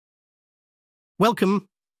Welcome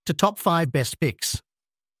to Top 5 Best Picks.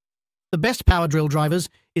 The Best Power Drill Drivers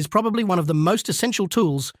is probably one of the most essential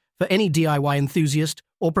tools for any DIY enthusiast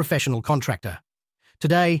or professional contractor.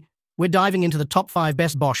 Today, we're diving into the top 5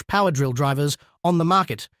 best Bosch Power Drill Drivers on the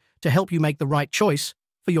market to help you make the right choice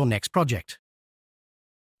for your next project.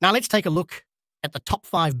 Now let's take a look at the top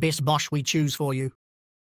 5 best Bosch we choose for you.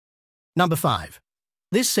 Number 5.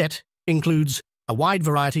 This set includes a wide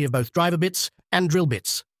variety of both driver bits and drill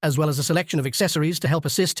bits, as well as a selection of accessories to help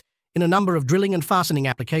assist in a number of drilling and fastening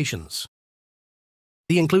applications.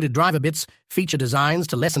 The included driver bits feature designs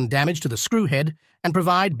to lessen damage to the screw head and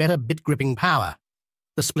provide better bit gripping power.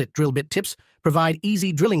 The split drill bit tips provide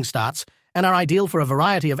easy drilling starts and are ideal for a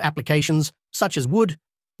variety of applications such as wood,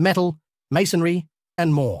 metal, masonry,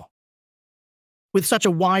 and more. With such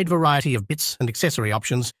a wide variety of bits and accessory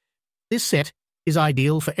options, this set is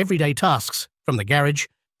ideal for everyday tasks from the garage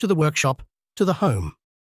to the workshop to the home.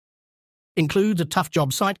 Includes a tough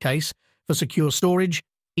job site case for secure storage,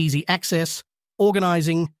 easy access,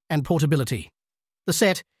 organizing, and portability. The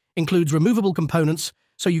set includes removable components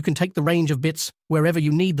so you can take the range of bits wherever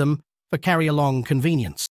you need them for carry-along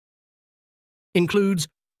convenience. Includes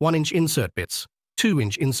 1-inch insert bits,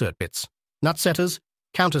 2-inch insert bits, nut setters,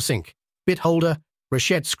 countersink, bit holder,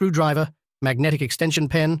 Rochette screwdriver, magnetic extension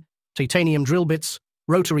pen, titanium drill bits,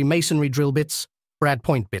 rotary masonry drill bits, brad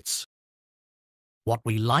point bits. What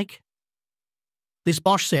we like? This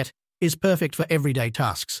Bosch set is perfect for everyday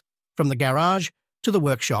tasks, from the garage to the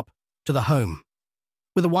workshop to the home.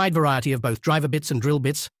 With a wide variety of both driver bits and drill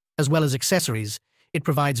bits, as well as accessories, it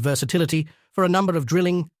provides versatility for a number of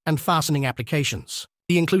drilling and fastening applications.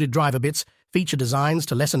 The included driver bits feature designs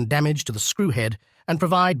to lessen damage to the screw head and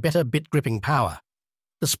provide better bit gripping power.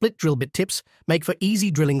 The split drill bit tips make for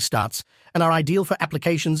easy drilling starts and are ideal for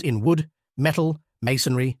applications in wood, metal,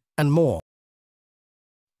 masonry, and more.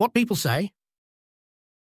 What people say?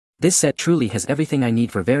 This set truly has everything I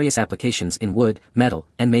need for various applications in wood, metal,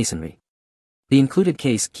 and masonry. The included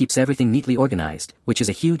case keeps everything neatly organized, which is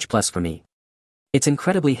a huge plus for me. It's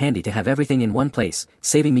incredibly handy to have everything in one place,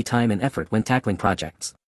 saving me time and effort when tackling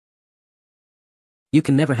projects. You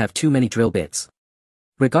can never have too many drill bits.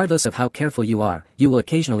 Regardless of how careful you are, you will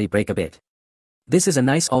occasionally break a bit. This is a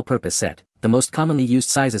nice all-purpose set. The most commonly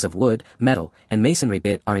used sizes of wood, metal, and masonry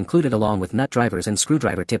bit are included along with nut drivers and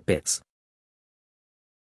screwdriver tip bits.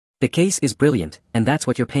 The case is brilliant, and that's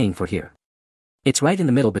what you're paying for here. It's right in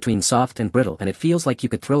the middle between soft and brittle, and it feels like you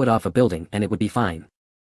could throw it off a building and it would be fine.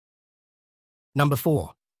 Number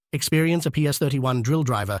 4. Experience a PS31 drill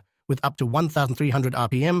driver with up to 1,300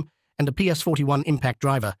 RPM and a PS41 impact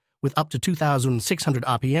driver with up to 2,600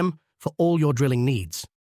 RPM for all your drilling needs.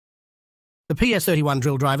 The PS31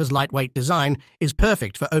 drill driver's lightweight design is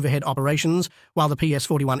perfect for overhead operations, while the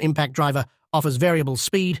PS41 impact driver offers variable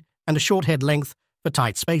speed and a short head length for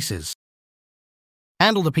tight spaces.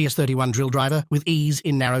 Handle the PS31 drill driver with ease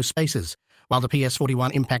in narrow spaces, while the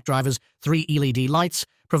PS41 impact driver's 3 LED lights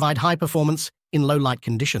provide high performance in low light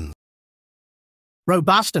conditions.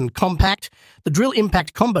 Robust and compact, the Drill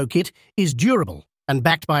Impact Combo Kit is durable and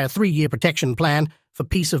backed by a 3-year protection plan for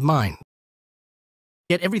peace of mind.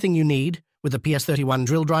 Get everything you need with the PS31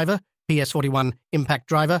 drill driver, PS41 impact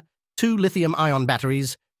driver, 2 lithium-ion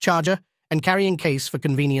batteries, charger, and carrying case for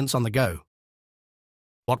convenience on the go.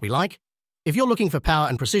 What we like? If you're looking for power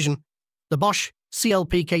and precision, the Bosch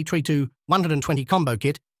CLP K32 120 Combo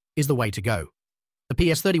Kit is the way to go. The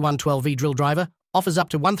PS31 12V drill driver offers up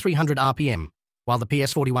to 1,300 RPM, while the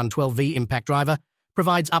PS41 12V impact driver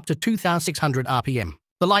provides up to 2,600 RPM.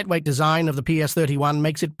 The lightweight design of the PS31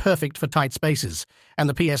 makes it perfect for tight spaces, and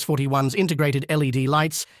the PS41's integrated LED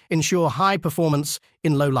lights ensure high performance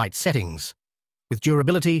in low light settings. With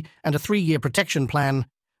durability and a 3-year protection plan,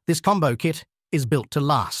 this combo kit is built to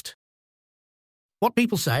last. What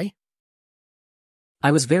people say?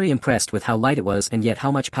 I was very impressed with how light it was and yet how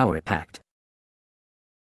much power it packed.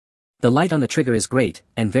 The light on the trigger is great,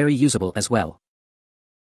 and very usable as well.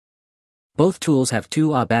 Both tools have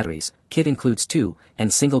 2 Ah batteries, kit includes 2,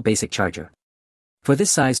 and single basic charger. For this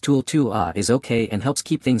size tool 2 Ah is okay and helps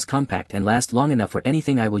keep things compact and last long enough for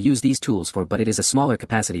anything I will use these tools for, but it is a smaller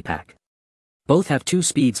capacity pack. Both have 2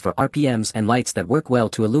 speeds for RPMs and lights that work well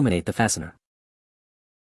to illuminate the fastener.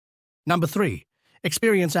 Number 3.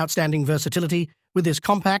 Experience outstanding versatility with this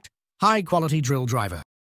compact, high-quality drill driver.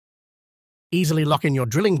 Easily lock in your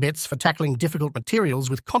drilling bits for tackling difficult materials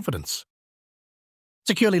with confidence.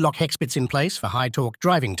 Securely lock hex bits in place for high-torque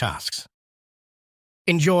driving tasks.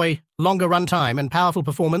 Enjoy longer runtime and powerful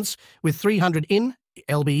performance with 300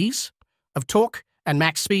 lbs of torque and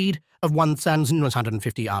max speed of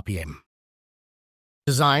 1,150 RPM.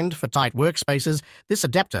 Designed for tight workspaces, this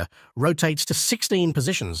adapter rotates to 16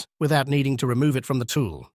 positions without needing to remove it from the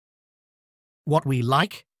tool. What we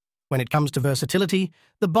like? When it comes to versatility,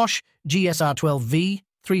 the Bosch GSR12V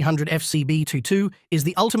 300 FCB22 is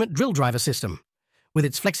the ultimate drill driver system. With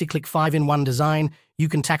its Flexiclick 5-in-1 design, you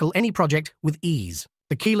can tackle any project with ease.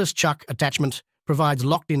 The keyless chuck attachment provides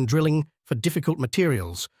locked-in drilling for difficult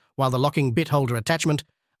materials, while the locking bit holder attachment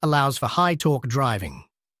allows for high-torque driving.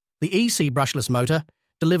 The EC brushless motor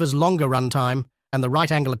delivers longer runtime, and the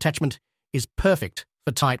right-angle attachment is perfect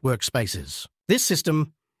for tight workspaces. This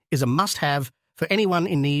system is a must-have for anyone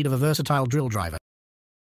in need of a versatile drill driver.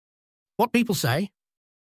 What people say?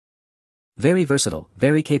 Very versatile,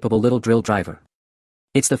 very capable little drill driver.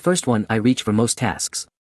 It's the first one I reach for most tasks.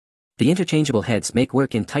 The interchangeable heads make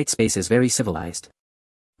work in tight spaces very civilized.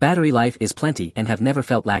 Battery life is plenty and have never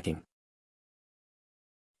felt lacking.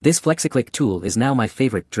 This Flexiclick tool is now my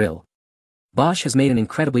favorite drill. Bosch has made an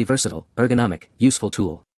incredibly versatile, ergonomic, useful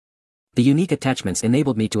tool. The unique attachments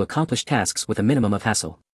enabled me to accomplish tasks with a minimum of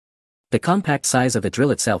hassle. The compact size of the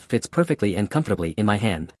drill itself fits perfectly and comfortably in my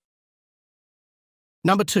hand.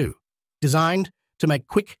 Number 2. Designed to make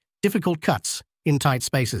quick, difficult cuts in tight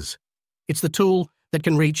spaces. It's the tool that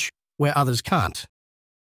can reach where others can't.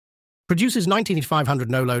 Produces 9500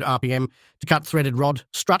 no-load RPM to cut threaded rod,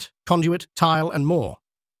 strut, conduit, tile, and more.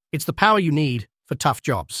 It's the power you need for tough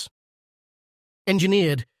jobs.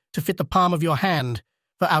 Engineered to fit the palm of your hand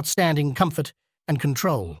for outstanding comfort and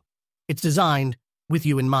control. It's designed with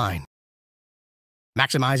you in mind.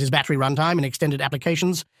 Maximizes battery runtime in extended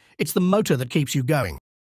applications. It's the motor that keeps you going.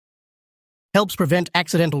 Helps prevent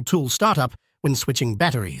accidental tool startup when switching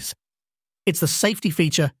batteries. It's the safety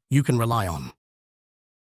feature you can rely on.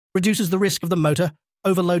 Reduces the risk of the motor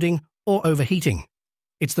overloading or overheating.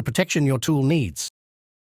 It's the protection your tool needs.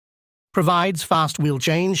 Provides fast wheel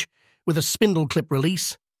change with a spindle clip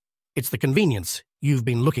release. It's the convenience you've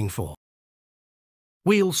been looking for.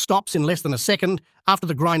 Wheel stops in less than a second after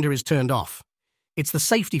the grinder is turned off. It's the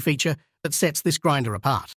safety feature that sets this grinder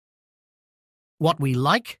apart. What we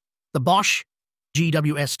like? The Bosch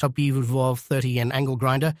GWS Top 30N angle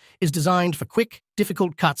grinder is designed for quick,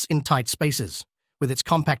 difficult cuts in tight spaces. With its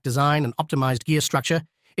compact design and optimized gear structure,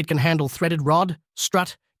 it can handle threaded rod,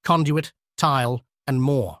 strut, conduit, tile, and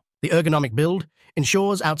more. The ergonomic build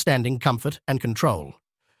ensures outstanding comfort and control,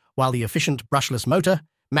 while the efficient brushless motor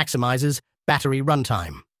maximizes battery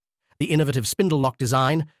runtime. The innovative spindle lock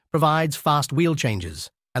design provides fast wheel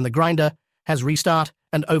changes, and the grinder has restart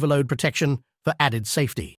and overload protection for added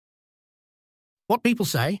safety. What people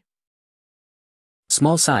say?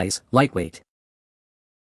 Small size, lightweight.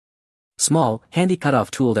 Small, handy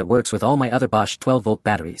cutoff tool that works with all my other Bosch 12-volt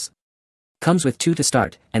batteries. Comes with 2 to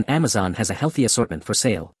start, and Amazon has a healthy assortment for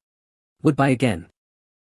sale. Would buy again.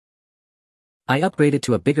 I upgraded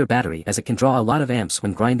to a bigger battery as it can draw a lot of amps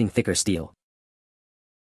when grinding thicker steel.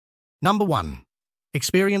 Number 1.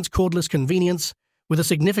 Experience cordless convenience with a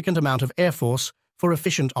significant amount of air force for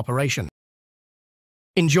efficient operation.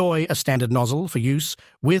 Enjoy a standard nozzle for use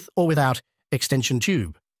with or without extension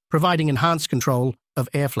tube, providing enhanced control of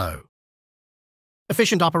airflow.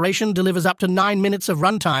 Efficient operation delivers up to 9 minutes of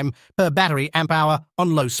runtime per battery amp hour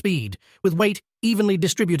on low speed, with weight evenly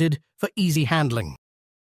distributed for easy handling.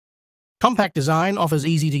 Compact design offers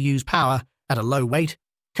easy-to-use power at a low weight,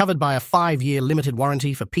 covered by a 5-year limited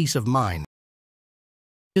warranty for peace of mind.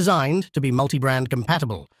 Designed to be multi-brand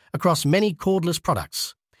compatible across many cordless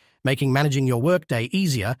products, making managing your workday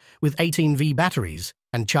easier with 18V batteries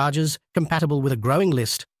and chargers compatible with a growing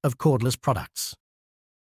list of cordless products.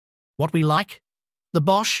 What we like? The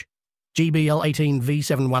Bosch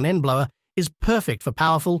GBL18V71N blower is perfect for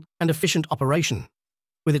powerful and efficient operation.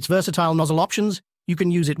 With its versatile nozzle options, you can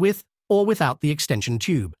use it with or without the extension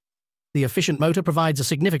tube. The efficient motor provides a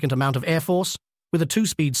significant amount of air force with a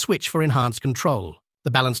 2-speed switch for enhanced control.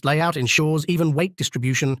 The balanced layout ensures even weight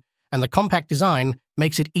distribution, and the compact design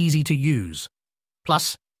makes it easy to use.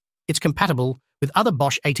 Plus, it's compatible with other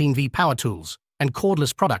Bosch 18V power tools and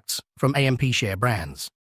cordless products from AMP Share brands.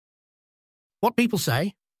 What people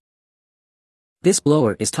say? This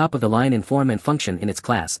blower is top of the line in form and function in its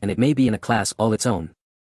class, and it may be in a class all its own.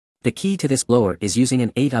 The key to this blower is using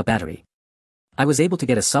an 8Ah battery. I was able to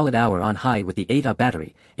get a solid hour on high with the 8Ah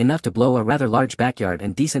battery, enough to blow a rather large backyard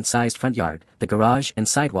and decent-sized front yard, the garage and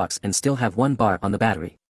sidewalks, and still have 1 bar on the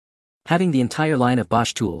battery. Having the entire line of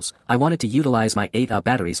Bosch tools, I wanted to utilize my 8Ah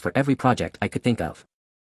batteries for every project I could think of.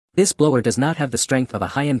 This blower does not have the strength of a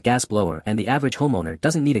high-end gas blower, and the average homeowner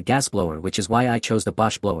doesn't need a gas blower, which is why I chose the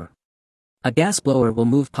Bosch blower. A gas blower will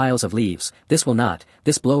move piles of leaves. This will not.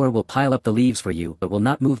 This blower will pile up the leaves for you but will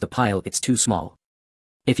not move the pile, it's too small.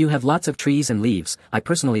 If you have lots of trees and leaves, I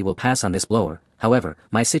personally will pass on this blower. However,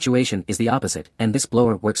 my situation is the opposite, and this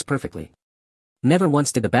blower works perfectly. Never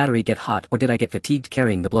once did the battery get hot or did I get fatigued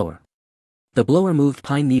carrying the blower. The blower moved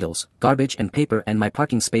pine needles, garbage and paper, and my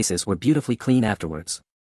parking spaces were beautifully clean afterwards.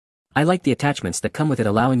 I like the attachments that come with it,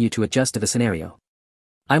 allowing you to adjust to the scenario.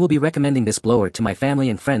 I will be recommending this blower to my family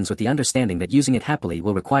and friends with the understanding that using it happily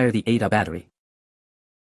will require the 8Ah battery.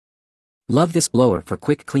 Love this blower for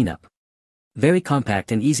quick cleanup. Very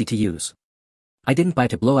compact and easy to use. I didn't buy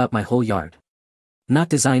to blow out my whole yard. Not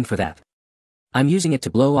designed for that. I'm using it to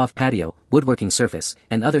blow off patio, woodworking surface,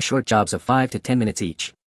 and other short jobs of 5 to 10 minutes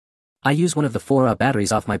each. I use one of the 4Ah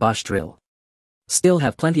batteries off my Bosch drill. Still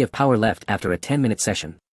have plenty of power left after a 10-minute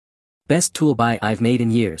session. Best tool buy I've made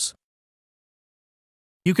in years.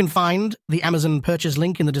 You can find the Amazon purchase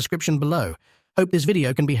link in the description below. Hope this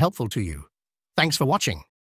video can be helpful to you. Thanks for watching.